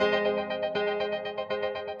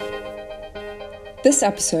This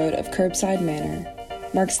episode of Curbside Manor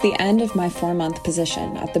marks the end of my 4-month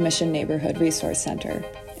position at the Mission Neighborhood Resource Center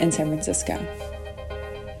in San Francisco.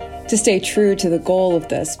 To stay true to the goal of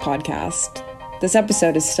this podcast, this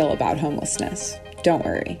episode is still about homelessness. Don't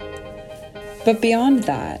worry. But beyond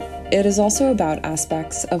that, it is also about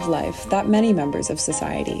aspects of life that many members of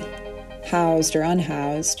society, housed or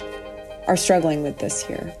unhoused, are struggling with this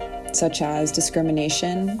year, such as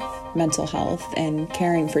discrimination, mental health, and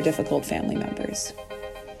caring for difficult family members.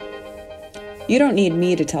 You don't need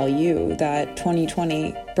me to tell you that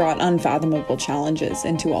 2020 brought unfathomable challenges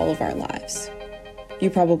into all of our lives. You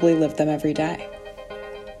probably live them every day.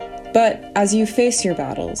 But as you face your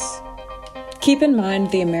battles, keep in mind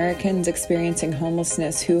the Americans experiencing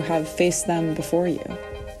homelessness who have faced them before you.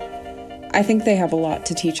 I think they have a lot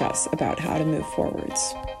to teach us about how to move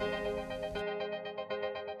forwards.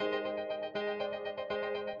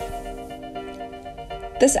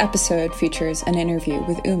 This episode features an interview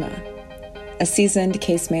with Uma, a seasoned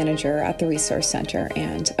case manager at the Resource Center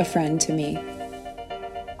and a friend to me.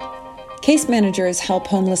 Case managers help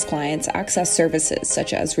homeless clients access services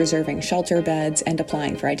such as reserving shelter beds and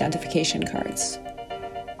applying for identification cards.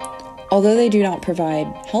 Although they do not provide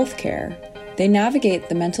health care, they navigate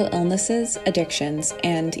the mental illnesses, addictions,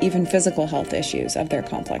 and even physical health issues of their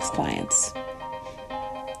complex clients.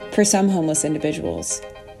 For some homeless individuals,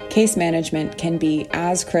 case management can be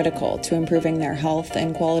as critical to improving their health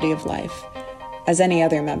and quality of life as any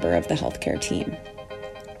other member of the healthcare team.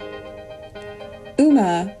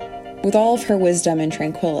 Uma, with all of her wisdom and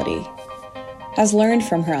tranquility, has learned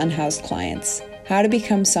from her unhoused clients how to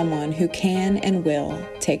become someone who can and will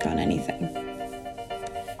take on anything.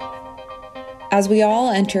 As we all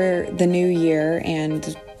enter the new year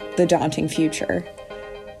and the daunting future,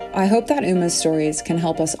 I hope that Uma's stories can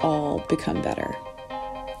help us all become better.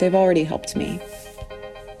 They've already helped me.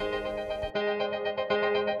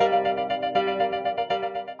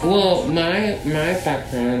 Well, my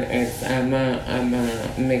background is I'm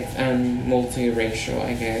mixed, I'm multiracial,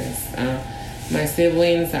 I guess. My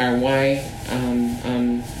siblings are white,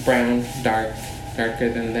 brown, darker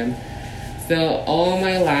than them. So all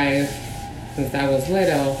my life, since I was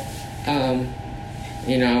little, I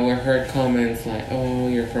would heard comments like, "Oh,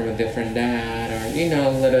 you're from a different dad," or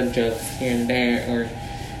little jokes here and there, or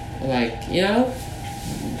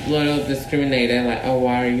little discriminated, like, "Oh,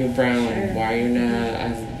 why are you brown? Why are you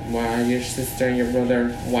not? Why are your sister and your brother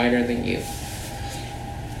whiter than you?"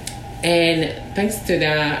 And thanks to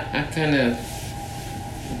that, I kind of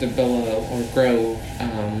develop or grow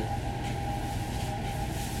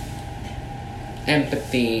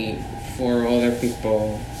empathy for other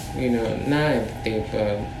people. Not empathy,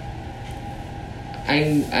 but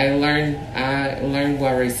I learned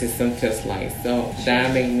what racism feels like. So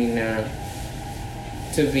that made me now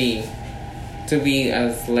to be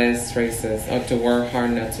as less racist, or to work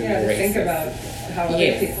hard not to be racist. Think about how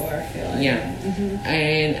other people are feeling. Yeah. Mm-hmm.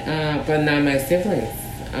 And but now my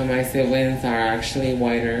siblings are actually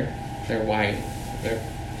whiter. They're white.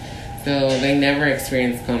 So they never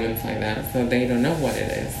experienced comments like that. So they don't know what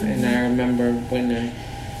it is. Mm-hmm. And I remember when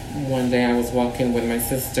one day I was walking with my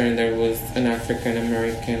sister, and there was an African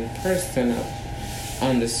American person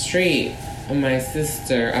on the street. And my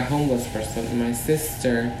sister, a homeless person, my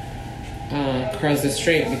sister crossed the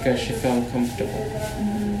street because she felt uncomfortable.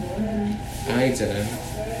 Mm-hmm. I didn't.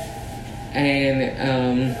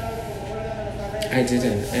 And I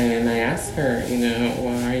didn't. And I asked her,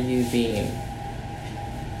 why are you being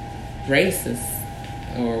racist?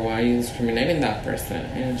 Or why are you discriminating that person?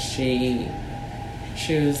 And she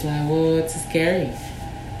was like, "Well, it's scary."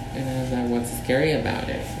 And I was like, "What's scary about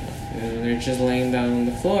it? They're just laying down on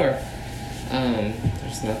the floor.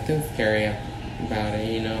 There's nothing scary about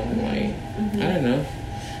it, Mm-hmm. I don't know."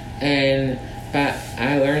 But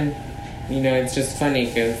I learned, it's just funny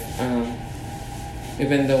because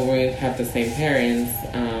even though we have the same parents,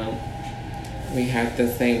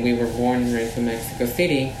 we were born and raised in Mexico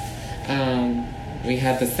City, we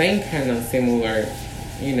had the same kind of similar,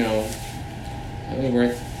 we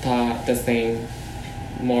were taught the same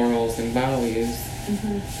morals and values.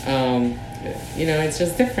 Mm-hmm. It's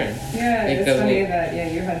just different. Yeah, it's funny that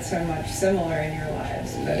you had so much similar in your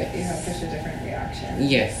lives, but yes, you have such a different reaction.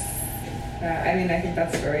 Yes. I think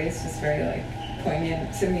that story is just very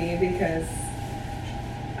poignant to me because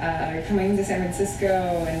coming to San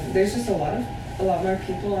Francisco, and there's just a lot more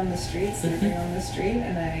people on the street, sleeping on the street,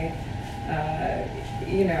 and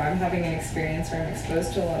I'm having an experience where I'm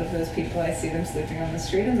exposed to a lot of those people. I see them sleeping on the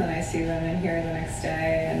street, and then I see them in here the next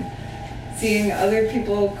day, and seeing other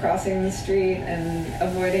people crossing the street and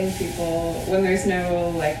avoiding people when there's no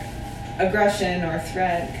aggression or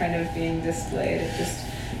threat kind of being displayed.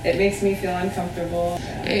 It makes me feel uncomfortable.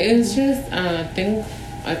 Yeah. It's just I think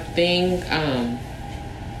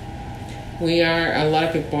a lot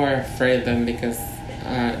of people are afraid of them because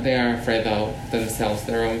they are afraid of themselves,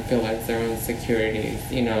 their own feelings, their own insecurities.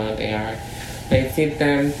 They see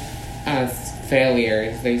them as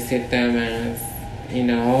failures. They see them as,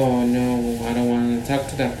 oh no, I don't want to talk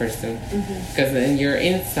to that person. Because in your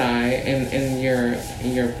inside and in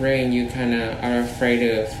your brain, you kind of are afraid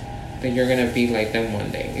of that you're gonna be like them one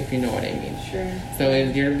day, if you know what I mean. Sure. So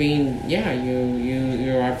if you're being,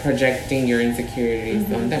 you are projecting your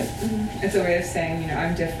insecurities on them. It's a way of saying,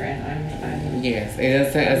 I'm different. I'm yes,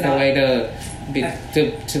 it's a way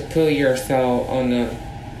to put yourself on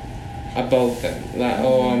above them. Like,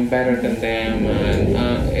 oh, I'm better than them,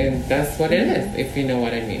 and that's what it is. If you know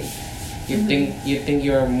what I mean. You think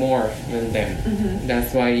you're more than them.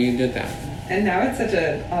 That's why you do that. And now it's such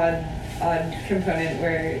an odd component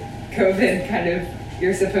where COVID kind of,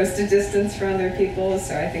 you're supposed to distance from other people,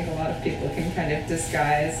 so I think a lot of people can kind of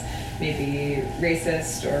disguise maybe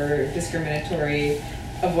racist or discriminatory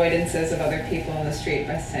avoidances of other people in the street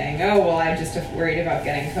by saying, oh, well, I'm just worried about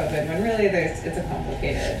getting COVID, when really it's a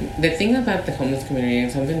complicated. The thing about the homeless community, and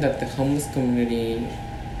something that the homeless community,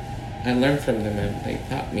 I learned from them and they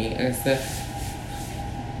taught me, is that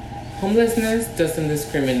homelessness doesn't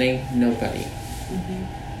discriminate nobody.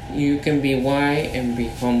 You can be white and be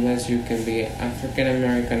homeless. You can be African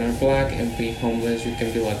American or black and be homeless. You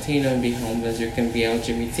can be Latino and be homeless. You can be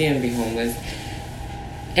LGBT and be homeless.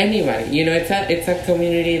 Anybody, it's a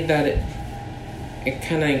community that it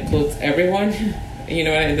kind of includes everyone.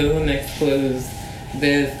 It doesn't exclude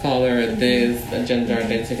this color or this gender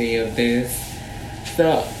identity or this.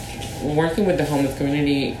 So, working with the homeless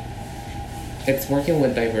community, it's working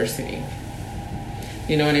with diversity.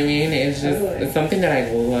 You know what I mean? It's just it's something that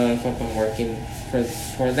I love about working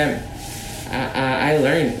for them. I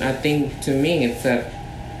learned. I think to me it's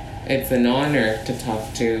an honor to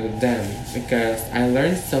talk to them because I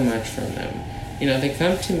learned so much from them. They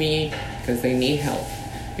come to me because they need help,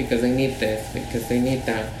 because they need this, because they need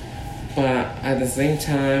that. But at the same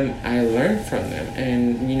time, I learn from them.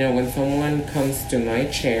 And when someone comes to my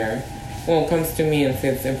chair, comes to me and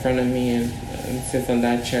sits in front of me and sits on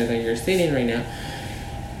that chair that you're sitting right now.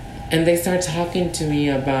 And they start talking to me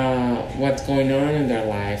about what's going on in their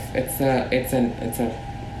life. I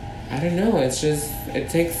don't know, it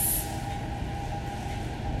takes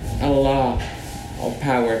a lot of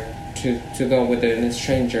power to go with a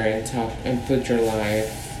stranger and talk and put your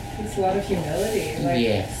life. It's a lot of humility.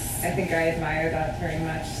 Yes. I think I admire that very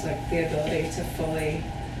much, the ability to fully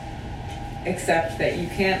accept that you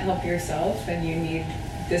can't help yourself and you need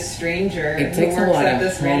this stranger it who takes works a lot at of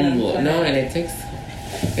this random clinic. No, and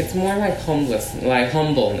it's more like humbleness.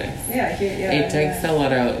 Yeah, it takes a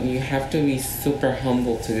lot of, you have to be super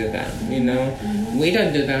humble to do that, We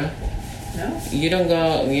don't do that. No? You don't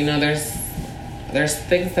go, there's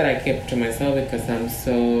things that I keep to myself because I'm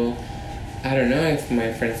so, I don't know if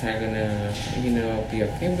my friends are gonna, be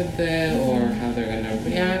okay with it or how they're gonna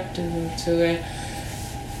react to it.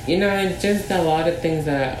 It's just a lot of things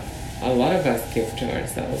that a lot of us give to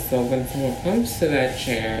ourselves. So when someone comes to that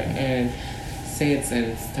chair and sits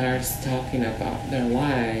and starts talking about their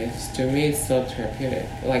lives, to me it's so therapeutic.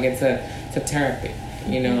 It's a therapy,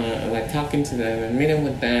 talking to them and meeting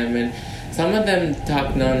with them. And some of them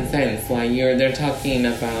talk nonsense, they're talking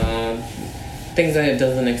about things that it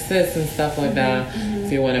doesn't exist and stuff like that,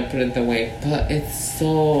 if you want to put it that way. But it's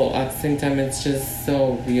so, at the same time, it's just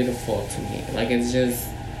so beautiful to me. It's just,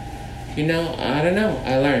 I don't know,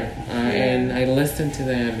 I learn and I listen to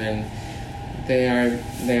them, and they are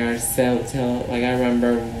so I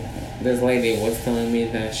remember this lady was telling me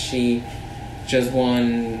that she just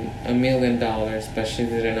won $1 million, but she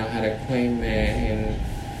didn't know how to claim it, and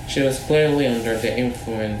she was clearly under the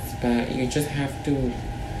influence. But you just have to,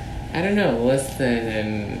 I don't know, listen,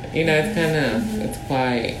 and it's kind of it's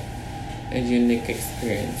quite a unique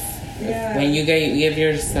experience. Yeah. When you give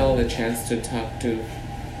yourself a chance to talk to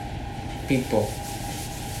people,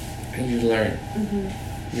 you learn.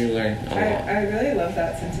 You learn a lot. I really love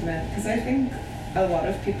that sentiment because I think a lot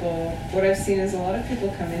of people, what I've seen is a lot of people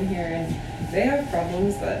come in here and they have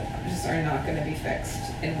problems that just are not going to be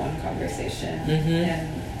fixed in one conversation, and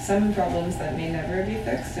some problems that may never be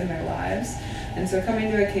fixed in their lives. And so coming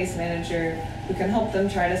to a case manager who can help them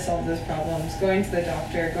try to solve those problems, going to the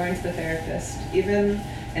doctor, going to the therapist, even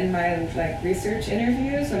in my research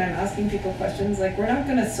interviews when I'm asking people questions, we're not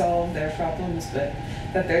going to solve their problems, but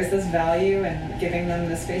that there's this value in giving them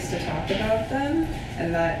the space to talk about them,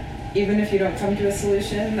 and that even if you don't come to a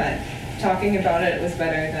solution, that talking about it was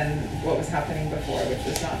better than what was happening before, which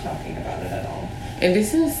was not talking about it at all. And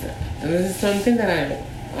this is something that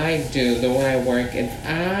I do, the way I work, is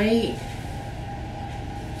I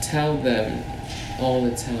tell them all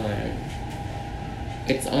the time,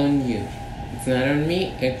 it's on you. It's not on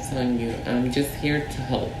me, it's on you. I'm just here to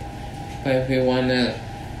help. But if you want to,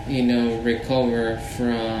 recover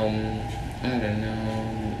from, I don't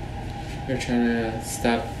know, you're trying to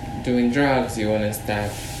stop doing drugs, you want to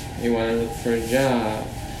look for a job,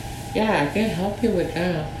 yeah, I can help you with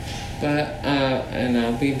that. But, and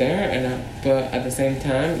I'll be there, but at the same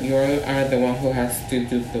time, you are the one who has to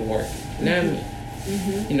do the work, not me.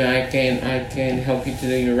 Mm-hmm. I can help you to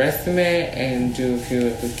do your resume and do a few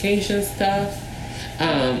application stuff,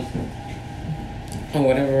 or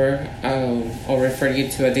whatever. I'll refer you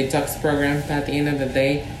to a detox program. But at the end of the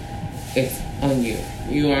day, it's on you.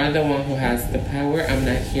 You are the one who has the power. I'm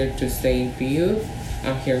not here to save you.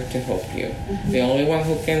 I'm here to help you. Mm-hmm. The only one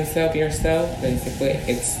who can save yourself, basically,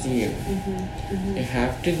 it's you. Mm-hmm. Mm-hmm. You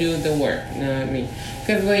have to do the work, not me.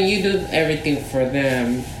 Because when you do everything for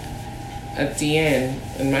them, at the end,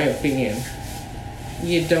 in my opinion,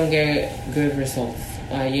 you don't get good results.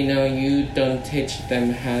 You don't teach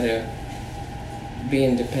them how to be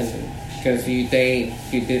independent, because you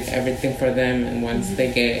did everything for them, and once mm-hmm.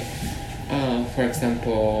 they get, for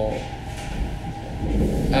example,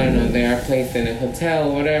 I don't know, they are placed in a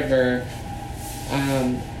hotel, whatever,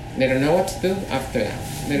 they don't know what to do after that.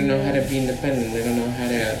 They don't know how to be independent. They don't know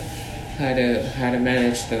how to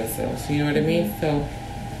manage themselves. You know what I mean? So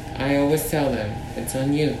I always tell them, it's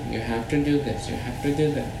on you. You have to do this. You have to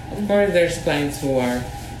do that. Of course, there's clients who are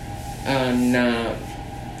not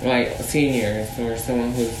like seniors or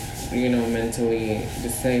someone who's, mentally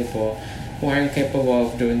disabled, who are incapable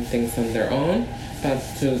of doing things on their own. But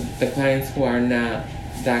to the clients who are not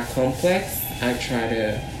that complex, I try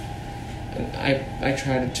to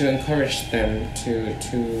encourage them to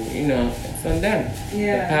it's on them.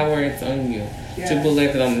 Yeah. The power is on you. Yeah. To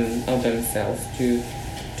believe on themselves, to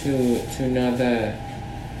know that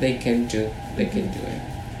they can do it.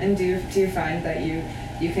 And do you find that you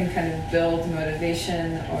can kind of build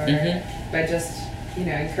motivation or mm-hmm. by just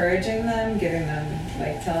encouraging them, giving them,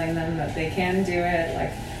 like, telling them that they can do it,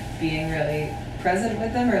 like being really present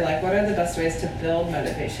with them, or like what are the best ways to build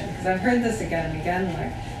motivation? Because I've heard this again and again,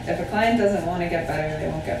 like if a client doesn't want to get better, they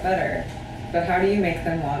won't get better. But how do you make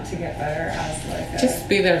them want to get better as like just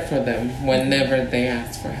be there for them whenever they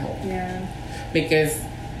ask for help? Yeah. Because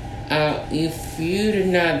if you're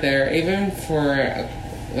not there, even for a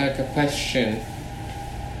question,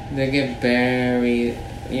 they get very,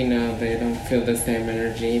 they don't feel the same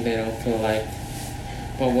energy. They don't feel like.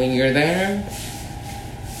 But when you're there,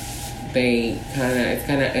 it's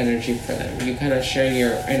kind of energy for them. You kind of share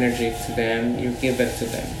your energy to them. You give it to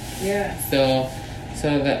them. Yeah. So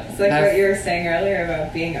that it's like what you were saying earlier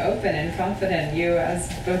about being open and confident. You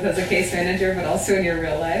both as a case manager, but also in your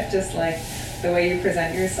real life, just like the way you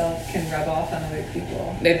present yourself can rub off on other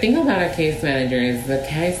people. The thing about a case manager is the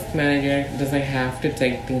case manager doesn't have to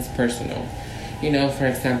take things personal. For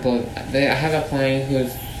example, I have a client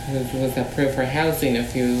who was approved for housing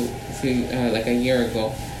like a year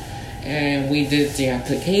ago. And we did the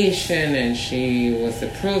application, and she was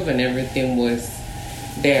approved, and everything was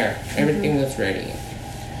there. Everything mm-hmm. was ready.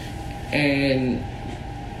 And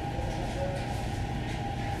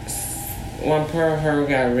one part of her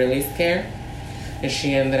got really scared, and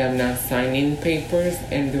she ended up not signing papers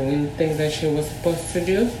and doing things that she was supposed to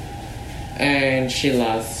do. And she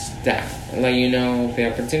lost that.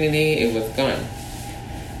 The opportunity, it was gone.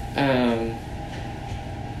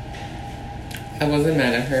 I wasn't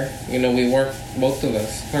mad at her. We worked, both of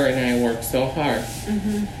us, her and I worked so hard.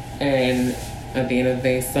 Mm-hmm. And at the end of the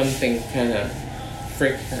day, something kind of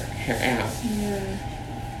freaked her out. Yeah.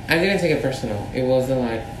 I didn't take it personal. It wasn't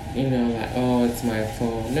like, oh, it's my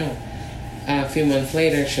fault. No. A few months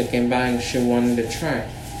later, she came by and she wanted to try.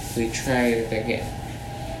 We tried it again.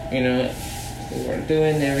 We were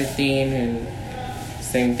doing everything, and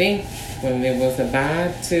same thing. When it was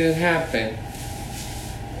about to happen,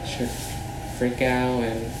 she freak out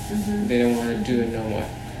and mm-hmm. they don't want to do it no more.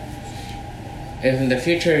 If in the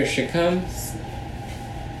future, if she comes,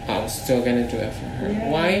 I'm still gonna do it for her.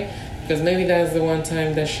 Yeah. Why? Because maybe that's the one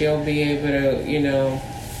time that she'll be able to,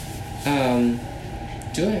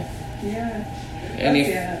 do it. Yeah.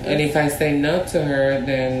 And if I say no to her,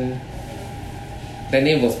 then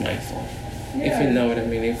it was my fault. Yeah. If you know what I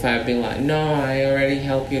mean. If I be like, no, I already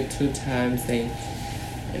helped you 2 times,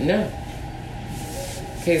 no.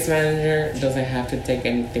 Case manager doesn't have to take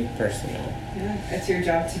anything personal. Yeah, it's your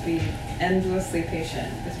job to be endlessly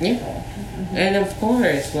patient with people. Mm-hmm. And of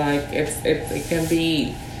course, like it can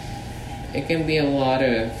be a lot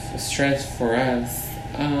of stress for us.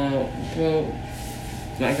 But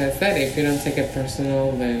like I said, if you don't take it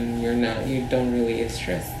personal, then you don't really get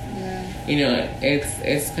stressed. Yeah. You know,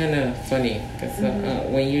 it's kind of funny because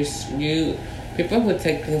when you people who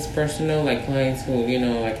take things personal, like clients who, you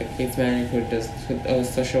know, like a case manager or a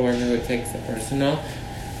social worker who takes it personal,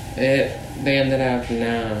 they ended up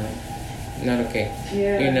not okay.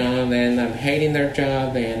 Yeah. You know, they end up hating their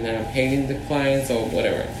job, they end up hating the clients or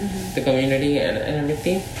whatever, the community and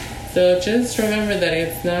everything. So just remember that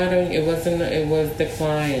it was the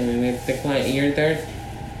client, and it's the client. You're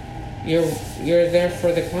there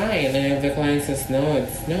for the client, and if the client says no,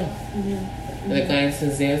 it's no. If the client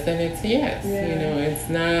says yes, then it's yes. Yeah. You know,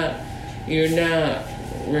 you're not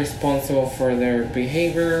responsible for their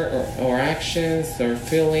behavior or actions or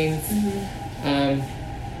feelings,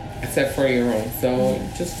 except for your own. So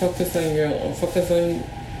just focus on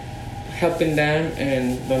helping them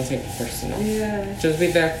and don't take it personal. Yeah. Just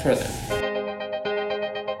be there for them.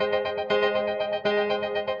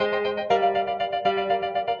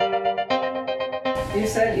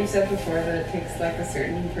 You said before that it takes like a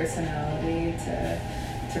certain personality to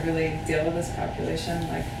really deal with this population.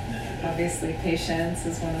 Like, obviously patience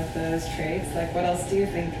is one of those traits. Like, what else do you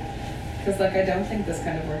think? Because like I don't think this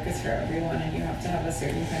kind of work is for everyone, and you have to have a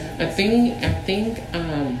certain kind of. I think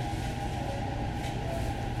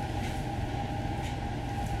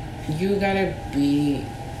you gotta be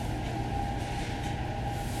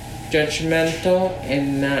judgmental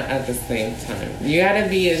and not at the same time. You gotta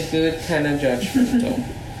be a good kind of judgmental.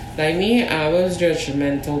 Like me, I was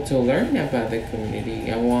judgmental to learn about the community.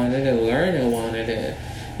 I wanted to learn. I wanted to,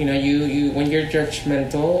 you know, you when you're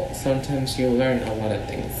judgmental, sometimes you learn a lot of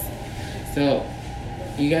things. So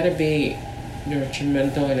you gotta be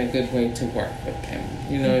judgmental in a good way to work with them.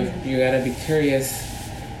 You know, you gotta be curious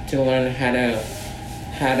to learn how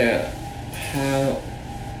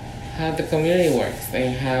the community works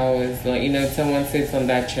and how it's like, you know, someone sits on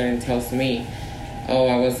that chair and tells me, oh,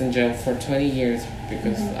 I was in jail for 20 years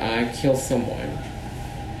because I killed someone.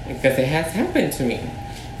 Because it has happened to me.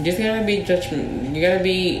 You just gotta be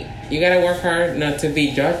judgmental. You gotta work hard not to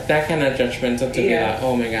be that kind of judgmental to be like,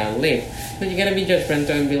 oh my God, live. But you gotta be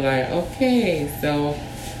judgmental and be like, okay, so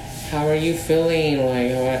how are you feeling?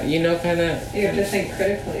 Like, you know, kind of. You have to think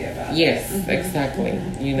critically about it. Yes, exactly.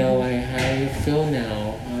 You know, like, how you feel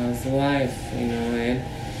now? How's life? You know,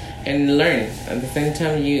 and learn at the same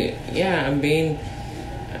time. I'm being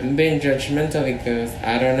judgmental because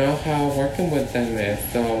I don't know how working with them is.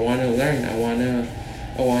 So I want to learn. I want to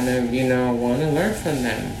learn from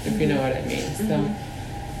them. If you know what I mean. So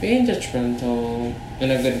being judgmental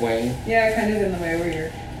in a good way. Yeah, kind of in the way where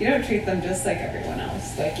you don't treat them just like everyone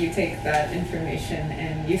else. Like, you take that information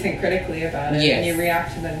and you think critically about it, and you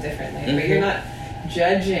react to them differently. But you're not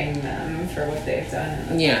judging them for what they've done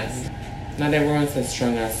in the past. Not everyone's as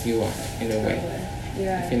strong as you are, in a way.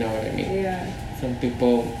 Yeah. If you know what I mean. Yeah. Some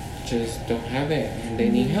people just don't have it, and they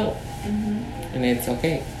need help. And it's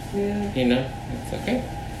okay. Yeah. You know, it's okay.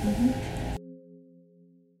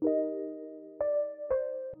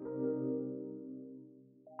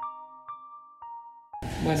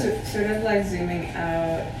 So, sort of like zooming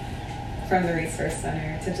out from the resource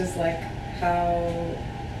center to just like how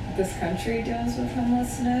this country deals with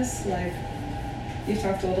homelessness. Like, you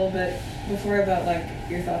talked a little bit before about like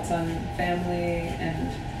your thoughts on family and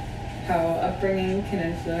how upbringing can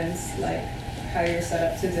influence like how you're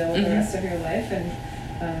set up to deal with the rest of your life. And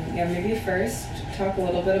maybe first talk a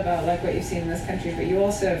little bit about like what you see in this country, but you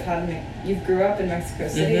also you grew up in Mexico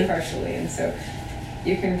City partially, and so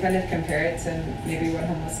you can kind of compare it to maybe what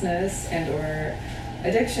homelessness and or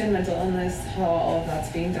addiction, mental illness, how all of that's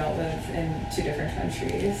being dealt with in two different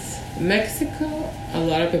countries. Mexico, a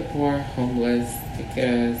lot of people are homeless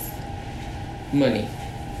because money.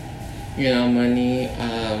 You know, money,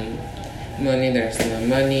 there's no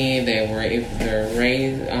money. If they're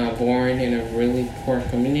born in a really poor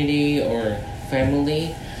community or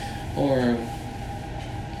family, or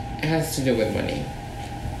it has to do with money.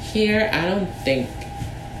 Here, I don't think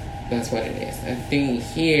that's what it is. I think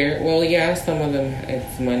here, some of them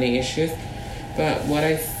it's money issues, but what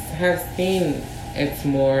I have seen, it's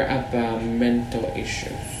more about mental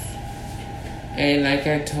issues. And like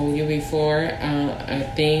I told you before, I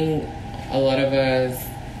think a lot of us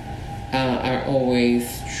are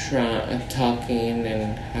always talking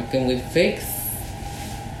and how can we fix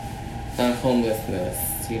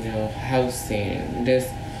homelessness, you know, housing,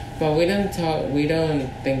 but we don't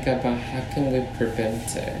think about how can we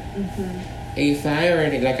prevent it. if I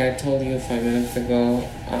already, like I told you 5 minutes ago,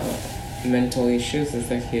 mental issues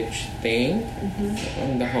is a huge thing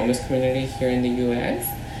in the homeless community here in the U.S.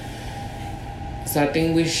 So I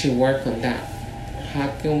think we should work on that.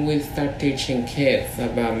 How can we start teaching kids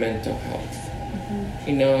about mental health?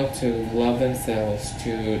 You know, to love themselves,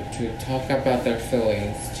 to talk about their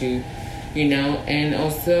feelings, to, you know, and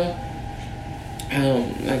also,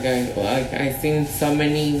 I seen so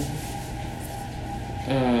many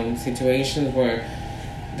situations where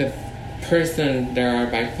the person, they are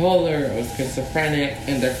bipolar or schizophrenic,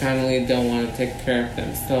 and their family don't want to take care of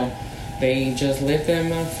them, so they just leave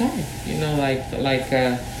them outside. You know, like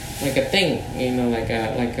a thing. You know, like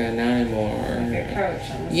an animal or like a couch.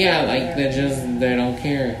 Yeah, like they don't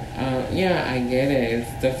care. Yeah, I get it.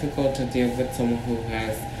 It's difficult to deal with someone who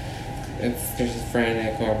has it's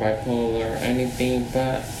schizophrenic or bipolar or anything,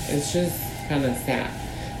 but it's just kind of sad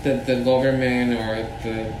that the government or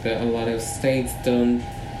a lot of states don't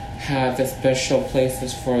have the special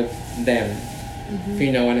places for them. If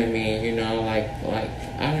you know what I mean, you know, like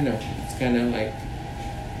I don't know. It's kind of like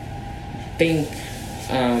think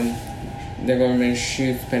the government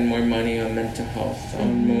should spend more money on mental health,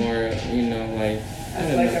 on more, you know, like.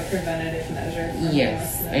 As like a preventative measure.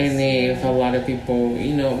 Yes, and if a lot of people,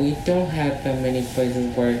 you know, we don't have that many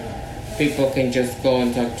places where people can just go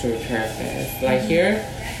and talk to a therapist. Like here,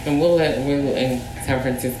 and we'll in San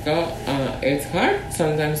Francisco, it's hard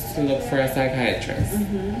sometimes to look for a psychiatrist.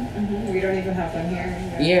 We don't even have one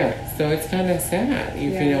here. Yeah, so it's kind of sad,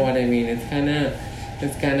 if you know what I mean. It's kind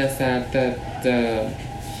of sad that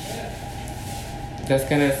those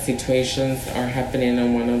kind of situations are happening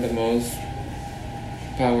in one of the most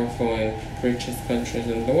powerful and richest countries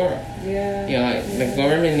in the world. The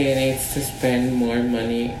government needs to spend more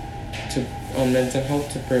money on mental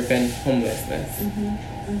health to prevent homelessness.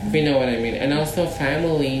 If you know what I mean. And also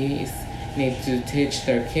families need to teach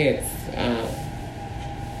their kids.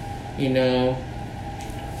 You know,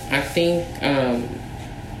 I think I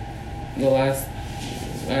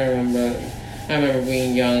remember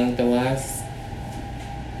being young, the last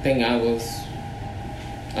thing I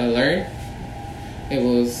learned, it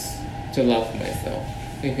was to love myself,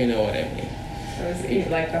 if you know what I mean. So it was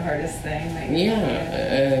like the hardest thing that you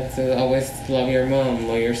to always love your mom,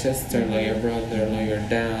 love your sister, love your brother, love your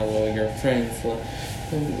dad, love your friends.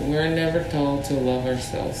 We're never told to love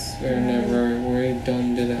ourselves. We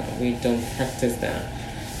don't do that. We don't practice that.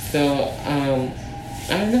 So, I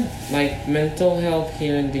don't know, like mental health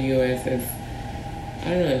here in the U.S. is, I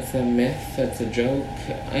don't know, it's a myth, it's a joke.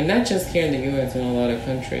 And not just here in the U.S., in a lot of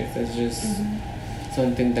countries. It's just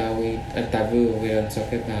something that a taboo, we don't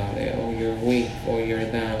talk about it. Oh, you're weak, or you're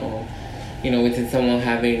that, or, you know, with someone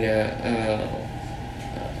having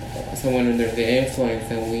someone under the influence,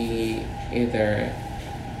 and we either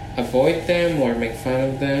avoid them or make fun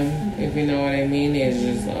of them, if you know what I mean. It's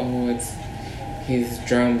just, he's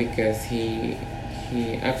drunk because I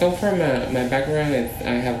come from my background is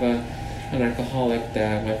I have an alcoholic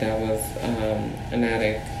dad. My dad was an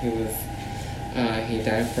addict. He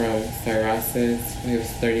died from cirrhosis when he was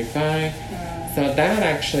 35. So that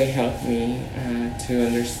actually helped me to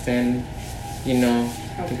understand, you know,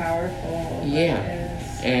 how powerful that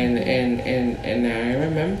is. And I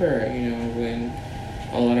remember, you know, when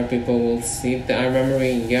a lot of people will see that. I remember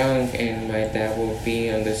being young and my dad would be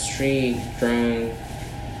on the street drunk.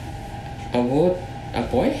 I would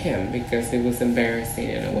avoid him because it was embarrassing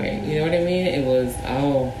in a way. You know what I mean? It was,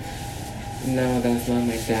 no, that's not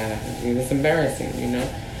my dad. It was embarrassing, you know.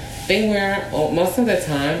 They were, most of the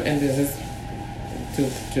time, and this is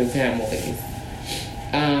to families,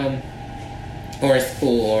 or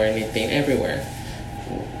school or anything, everywhere.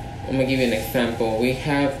 I'm going to give you an example. We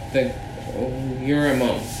have you're a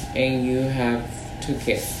mom, and you have 2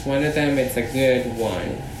 kids. One of them is a good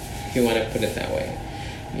one, if you want to put it that way.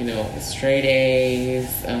 You know, straight A's,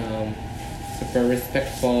 super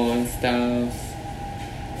respectful and stuff.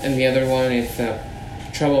 And the other one is a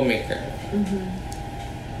troublemaker.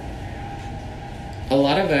 A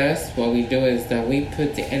lot of us, what we do is that we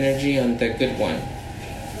put the energy on the good one.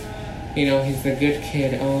 You know, he's a good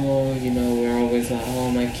kid. Oh, you know, we're always like, oh,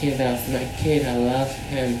 my kid, that's my kid. I love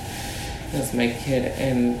him. That's my kid.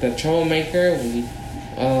 And the troublemaker,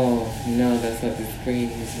 no, that's not this great.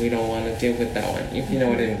 We don't want to deal with that one, if you know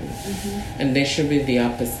what I mean. And they should be the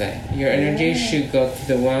opposite. Your energy should go to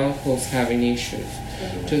the one who's having issues,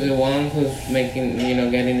 to the one who's making, you know,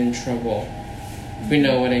 getting in trouble. If you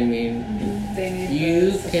know what I mean.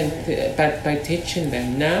 You can, but by teaching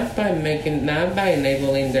them, not by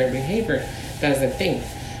enabling their behavior. That's the thing.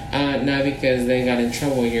 Not because they got in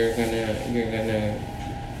trouble, you're gonna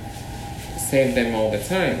save them all the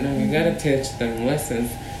time. No, you gotta teach them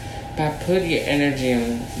lessons, but put your energy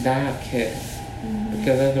on that kid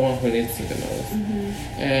because that's the one who needs you the most.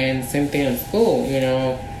 And same thing in school. You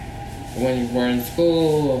know, when you were in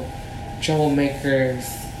school,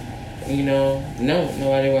 troublemakers. You know, no,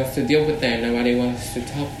 nobody wants to deal with them. Nobody wants to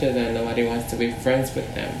talk to them. Nobody wants to be friends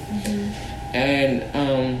with them.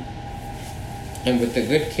 And with the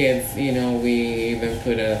good kids, you know, we even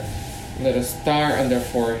put a little star on their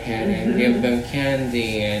forehead and give them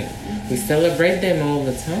candy, and we celebrate them all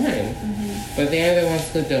the time. But they are the ones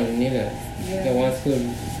who don't need us. The ones who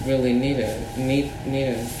really need us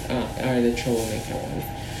are the troublemaker ones.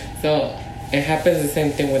 So it happens the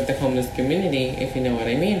same thing with the homeless community, if you know what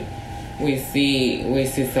I mean. We see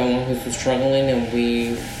someone who's struggling, and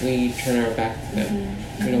we turn our back to them.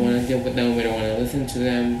 We don't want to deal with them. We don't want to listen to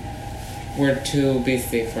them. We're too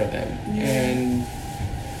busy for them. And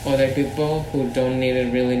other people who don't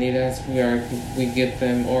really need us, we give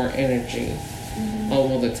them our energy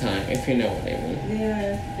all the time, if you know what I mean.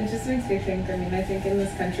 Yeah, it just makes me think. I mean, I think in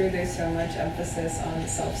this country there's so much emphasis on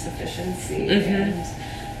self-sufficiency and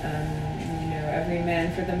every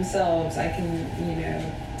man for themselves. I can,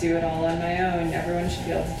 do it all on my own. Everyone should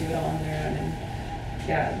be able to do it all on their own.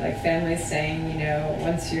 And like families saying,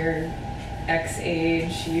 once you're X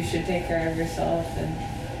age, you should take care of yourself. And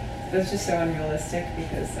that's just so unrealistic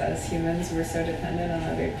because as humans, we're so dependent on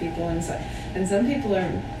other people. And some people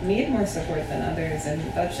need more support than others. And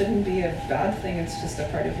that shouldn't be a bad thing. It's just a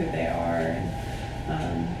part of who they are. And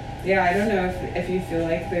I don't know if you feel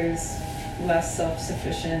like there's less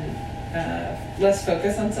self-sufficient less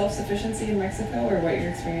focus on self-sufficiency in Mexico, or what your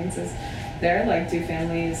experience is there. Like, do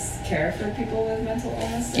families care for people with mental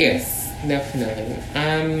illness there? Yes, definitely.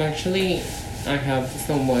 I have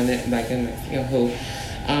someone back in Mexico who,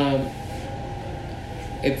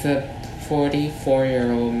 it's a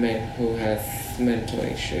 44-year-old man who has mental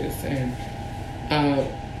issues, and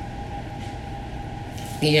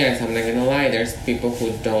yes, I'm not gonna lie, there's people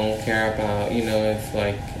who don't care about, it's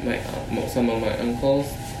like some of my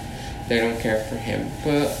uncles, they don't care for him,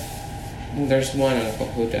 but there's one uncle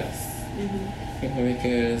who does.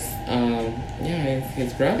 Because it's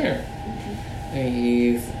his brother. And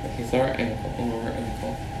he's our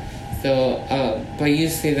uncle. So but you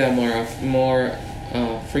see that more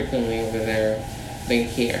frequently over there than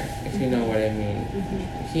here, if you know what I mean.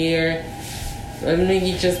 Here, let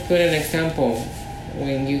me just put an example.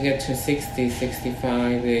 When you get to 60,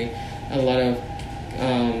 65, a lot of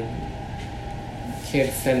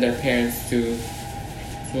kids send their parents to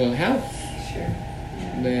a house. Sure.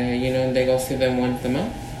 They go see them once a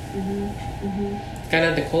month. It's kind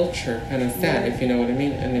of the culture, kind of sad, if you know what I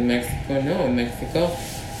mean. And in Mexico, no. In Mexico,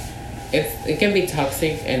 it can be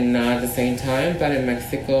toxic and not at the same time. But in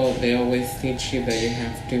Mexico, they always teach you that you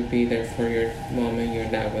have to be there for your mom and your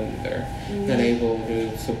dad when they're not able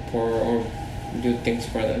to support or do things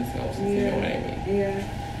for themselves, if you know what I mean. Yeah.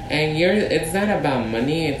 And it's not about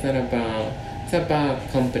money. It's about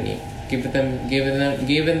company. Giving them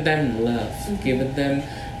love. Giving them,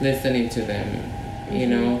 listening to them.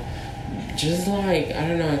 Just like, I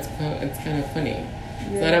don't know. It's kind of funny.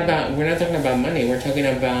 It's not about. We're not talking about money. We're talking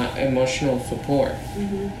about emotional support.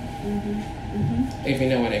 If you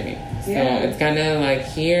know what I mean. So it's kind of like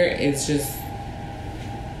here. It's just.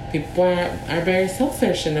 People are very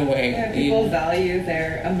selfish in a way. Yeah, people value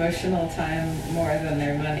their emotional time more than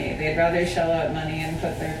their money. They'd rather shell out money and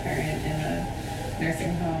put their parent in a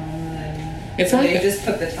nursing home than they just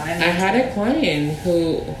put the time. I had a client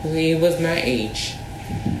who he was my age,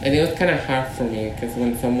 and it was kind of hard for me because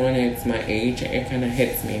when someone is my age, it kind of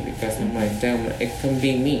hits me because I'm like, damn, it can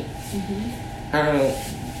be me. And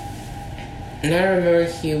I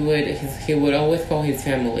remember he would always call his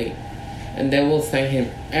family. And they will send him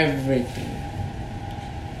everything.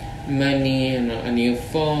 Money and a new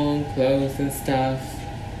phone, clothes and stuff.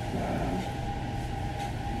 Wow.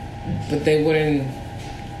 But they wouldn't,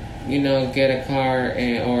 get a car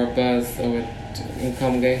or a bus and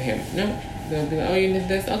come get him. No. They'll be like, oh, you need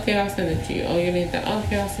this? Okay, I'll send it to you. Oh, you need that?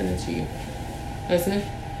 Okay, I'll send it to you. That's it.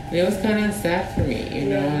 It was kind of sad for me,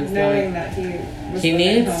 It's knowing like, that he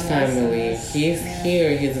needs family. He's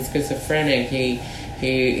here. He's a schizophrenic. He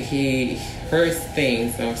hears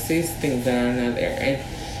things or sees things that are not there, and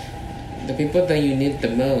the people that you need the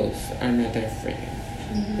most are not there for you,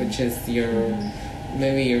 which is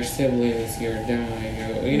maybe your siblings, your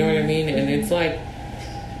dad, you know what I mean. And it's like,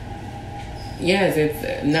 yes, it's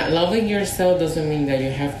not loving yourself doesn't mean that you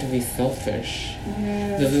have to be selfish.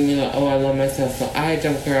 Doesn't mean like, oh, I love myself, so I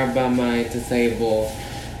don't care about my disabled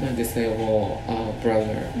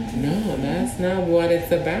brother. No, that's not what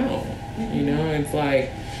it's about. It's like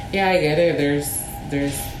Yeah, I get it.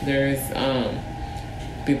 There's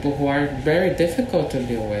people who are very difficult to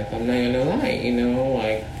deal with. I'm not gonna lie, you know,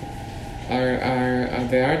 like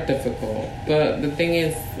they are difficult. But the thing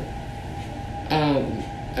is,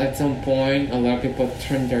 at some point, a lot of people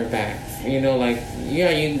turn their backs. You know, like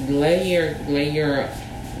yeah, you let your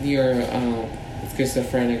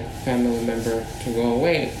schizophrenic family member to go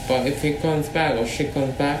away. But if he comes back or she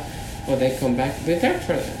comes back or they come back, be there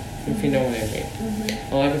for them. If you know what I mean.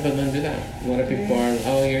 Mm-hmm. A lot of people don't do that. A lot of people are,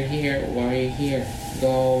 oh, you're here. Why are you here?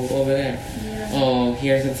 Go over there. Yeah. Oh,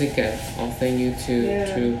 here's a ticket. I'll send you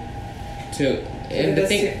to. And the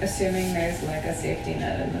thing, assuming there's like a safety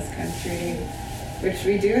net in this country, which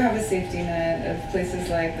we do have a safety net of places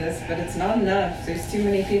like this, but it's not enough. There's too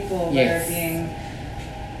many people that are being,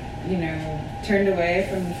 turned away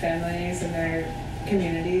from the families and their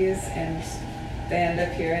communities, and they end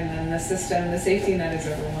up here, and then the safety net is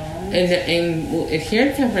overwhelmed. And here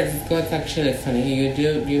in San Francisco, it's actually funny.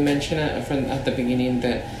 You mentioned at the beginning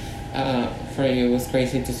that for you it was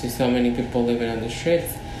crazy to see so many people living on the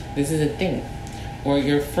streets. This is a thing. Where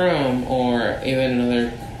you're from, or even in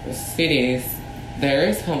other cities, there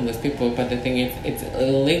is homeless people, but the thing is, it's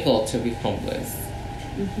illegal to be homeless.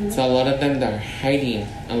 Mm-hmm. So a lot of them, they're hiding.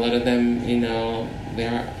 A lot of them, they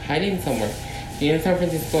are hiding somewhere. Here in San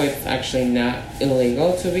Francisco, it's actually not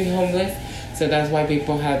illegal to be homeless, so that's why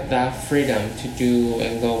people have that freedom to do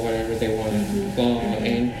and go wherever they want to go. Mm-hmm.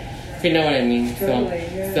 And if you know what I mean.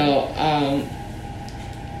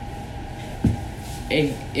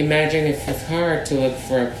 Imagine if it's hard to look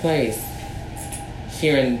for a place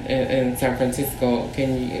here in San Francisco.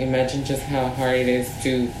 Can you imagine just how hard it is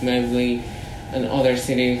to maybe another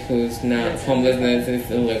city whose homelessness is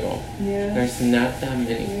illegal? Yeah. There's not that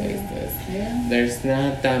many places. Yeah. There's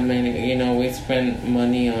not that many. We spend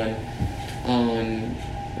money on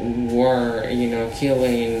war,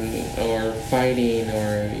 killing or fighting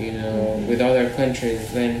or with other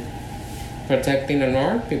countries than protecting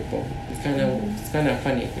our people. It's kind of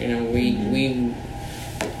funny.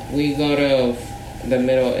 We go to the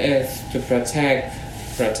Middle East to protect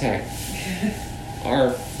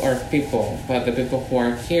our people, but the people who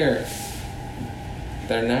are here,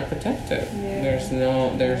 they're not protected. Yeah. There's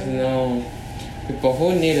no people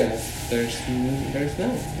who need us. There's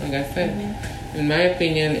no, like I said. In my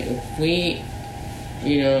opinion, if we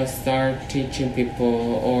start teaching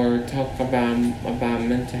people or talk about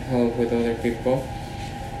mental health with other people,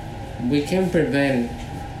 we can prevent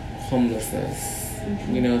homelessness.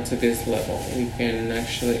 To this level, we can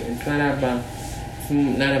actually. It's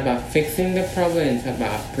not about fixing the problem. It's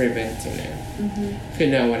about preventing it. If you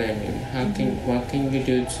know what I mean. What can you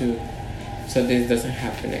do so this doesn't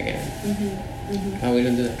happen again? How we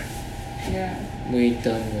don't do that? Yeah. We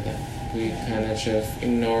done with it. We kind of just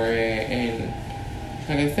ignore it, and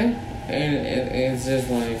like I said, and it's just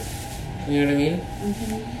like, you know what I mean?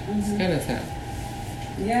 It's kind of sad.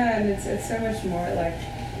 Yeah, and it's so much more like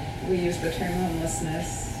we use the term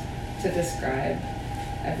homelessness to describe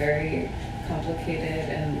a very complicated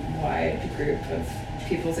and wide group of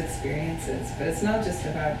people's experiences, but it's not just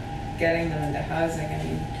about getting them into housing. I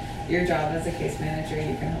mean, your job as a case manager,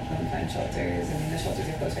 you can help them find shelters. I mean, the shelters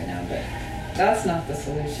are closed right now, but that's not the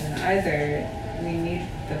solution either. We need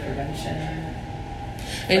the prevention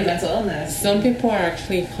and mental illness. Some people are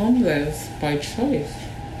actually homeless by choice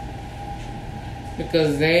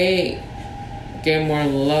because they get more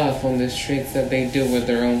love on the streets than they do with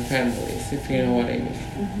their own families, if you know what I mean.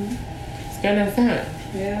 It's kind of sad.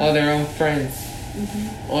 Yeah. Or their own friends,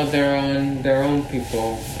 or their own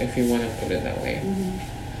people, if you want to put it that way.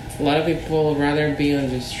 A lot of people rather be on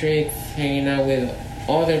the streets hanging out with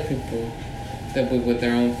other people than with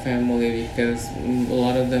their own family, because a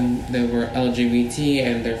lot of them, they were LGBT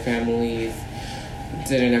and their families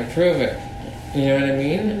didn't approve it. You know what I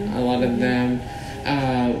mean? A lot of them,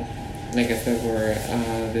 like I said, were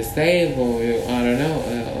disabled. I don't know.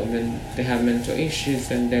 They have mental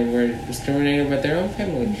issues and they were discriminated by their own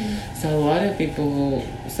family. So a lot of people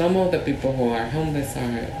some of the people who are homeless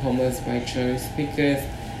by choice because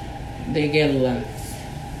they get left.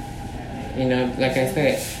 Like I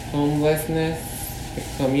said, homelessness,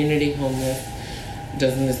 community homeless,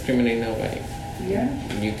 doesn't discriminate nobody. Yeah.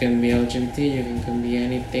 You can be LGBT, you can be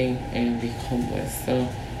anything and be homeless. So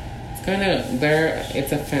it's kind of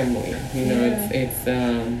it's a family. It's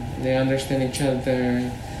they understand each other.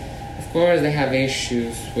 Of course, they have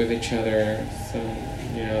issues with each other. So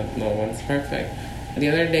no one's perfect. The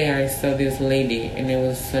other day, I saw this lady, and it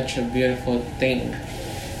was such a beautiful thing.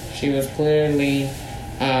 She was clearly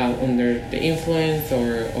under the influence,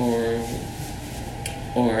 or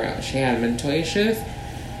she had mental issues,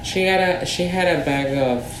 She had a bag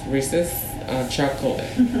of Reese's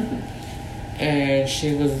chocolate, and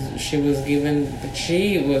she was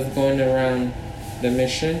going around the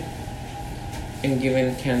mission and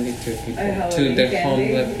giving candy to people, to the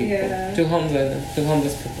homeless people, to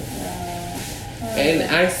homeless people. And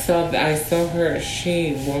I saw her.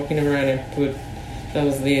 She walking around and there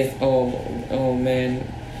was this old man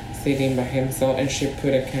sitting by himself, and she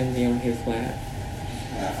put a candy on his lap.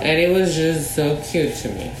 And it was just so cute to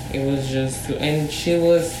me. It was just, and she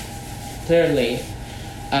was clearly,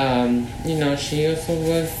 she also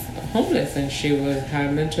was homeless, and she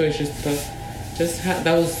had mental issues. But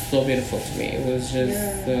that was so beautiful to me. It was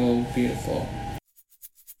just so beautiful.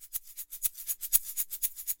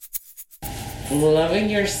 Loving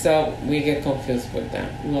yourself, we get confused with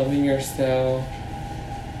that. Loving yourself,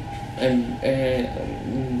 and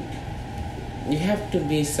you have to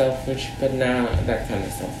be selfish, but not that kind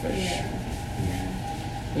of selfish.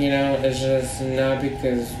 It's just not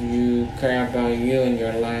because you care about you and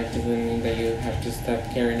your life doesn't mean that you have to stop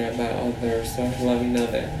caring about others or loving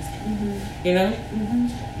others.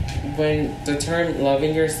 When the term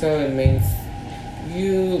loving yourself, it means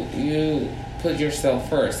you put yourself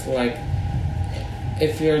first. Like,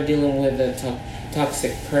 if you're dealing with a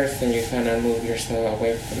toxic person, you kind of move yourself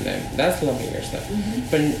away from them. That's loving yourself.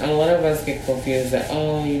 But a lot of us get confused that, I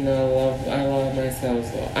love myself,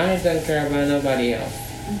 so I don't care about nobody else.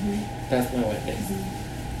 That's not what it is.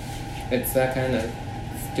 It's that kind of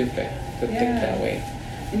stupid to think that way.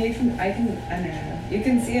 And I don't know. You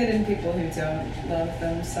can see it in people who don't love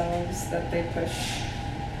themselves, that they push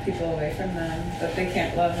people away from them, that they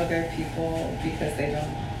can't love other people because they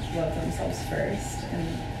don't love themselves first. And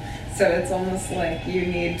so it's almost like you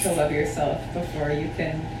need to love yourself before you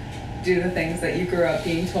can do the things that you grew up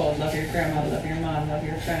being told. Love your grandma, love your mom, love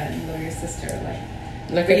your friend, love your sister.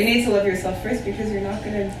 But you need to love yourself first, because you're not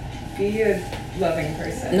going to be a loving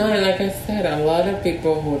person. No, and like I said, a lot of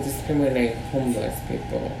people who discriminate homeless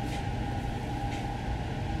people,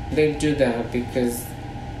 they do that because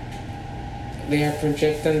they are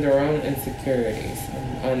projecting their own insecurities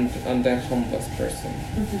on the homeless person.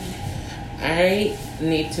 I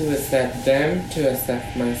need to accept them to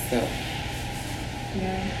accept myself.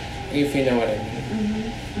 If you know what I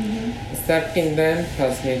mean. Accepting them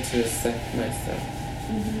helps me to accept myself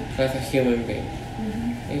as a human being.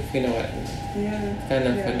 If you know what I mean. It's kind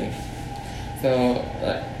of funny. So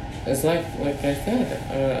it's like I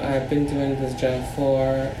said, I've been doing this job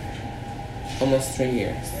for almost 3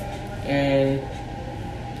 years, and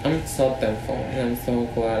I'm so thankful and I'm so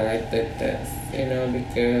glad I did this,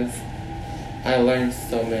 because I learned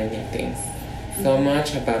so many things, so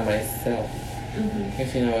much about myself,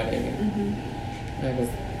 if you know what I mean. I was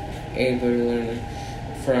able to learn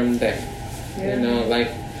from them.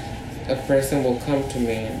 Like a person will come to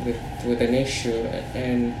me with an issue,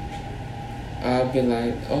 and I'll be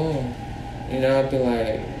like, I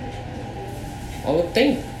would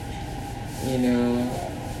think,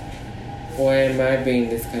 why am I being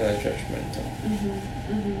this kind of judgmental?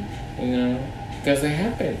 Because it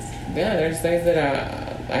happens. There's days that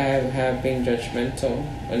I have been judgmental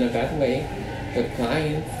in a bad way with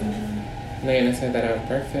clients. I'm not gonna say that I'm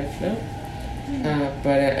perfect, no.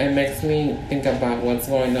 But it makes me think about what's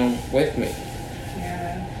going on with me.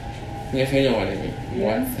 If you know what I mean.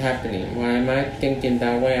 What's happening? Why am I thinking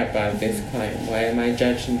that way about this client? Why am I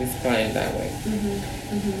judging this client that way?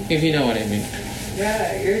 If you know what I mean.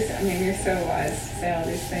 You're so wise to say all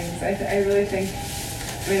these things. I really think,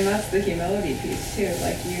 that's the humility piece too.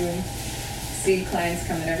 Like, you see clients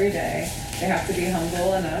come in every day. They have to be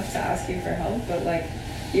humble enough to ask you for help, but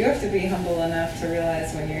you have to be humble enough to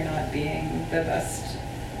realize when you're not being the best,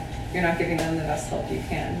 you're not giving them the best help you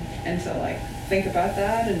can. And so think about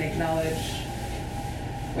that and acknowledge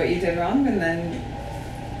what you did wrong, and then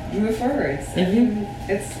move forwards.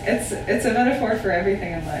 It's a metaphor for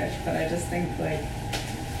everything in life, but I just think I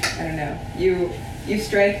don't know, you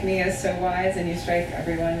strike me as so wise, and you strike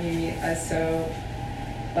everyone you meet as so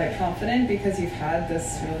confident, because you've had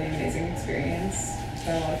this really amazing experience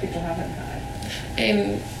that a lot of people haven't had.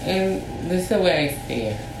 And this is the way I see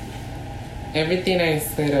it. Everything I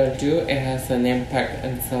say or do, it has an impact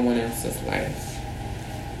on someone else's life.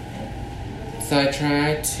 So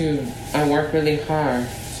I work really hard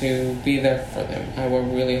to be there for them. I work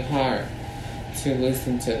really hard to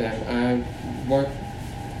listen to them. I work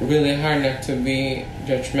really hard not to be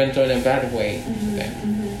judgmental in a bad way to them.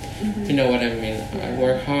 You know what I mean? I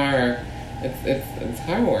work hard. It's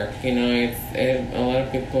hard work, a lot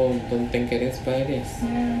of people don't think it is, but it is.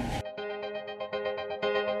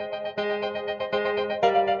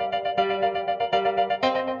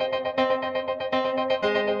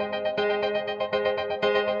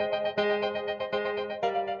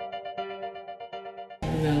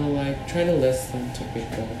 like, try to listen to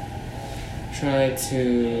people. Try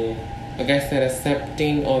to, like I said,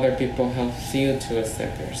 accepting other people helps you to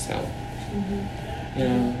accept yourself.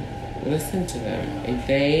 Listen to them. If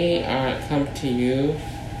they come to you,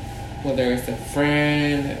 whether it's a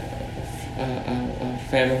friend, a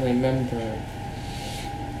family member,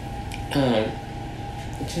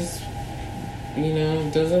 just,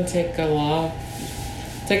 doesn't take a lot.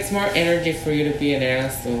 It takes more energy for you to be an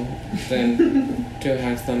asshole than to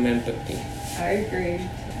have some empathy. I agree.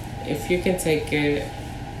 If you can take it,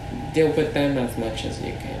 deal with them as much as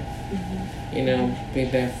you can. Be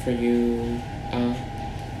there for you.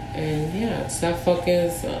 Stop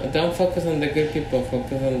focus. Don't focus on the good people.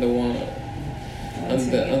 Focus on the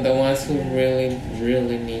ones who really,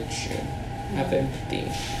 really need you. Have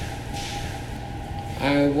empathy.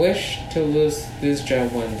 I wish to lose this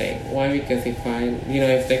job one day. Why? Because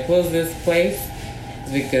if they close this place,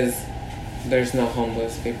 it's because there's no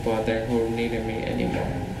homeless people out there who needed me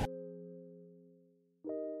anymore.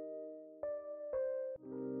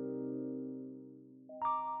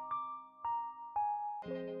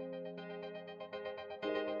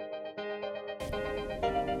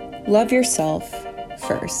 Love yourself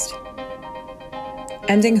first.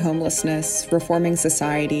 Ending homelessness, reforming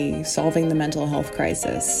society, solving the mental health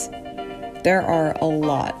crisis. There are a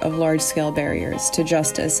lot of large-scale barriers to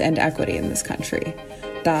justice and equity in this country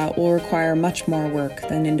that will require much more work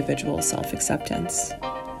than individual self-acceptance.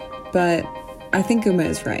 But I think Uma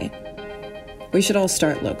is right. We should all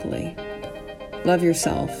start locally. Love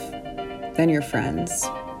yourself, then your friends,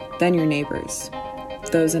 then your neighbors,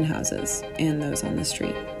 those in houses, and those on the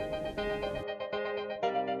street.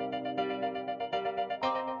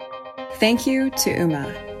 Thank you to Uma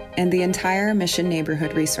and the entire Mission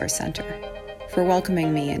Neighborhood Resource Center for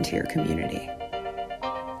welcoming me into your community.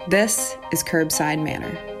 This is Curbside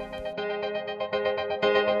Manor.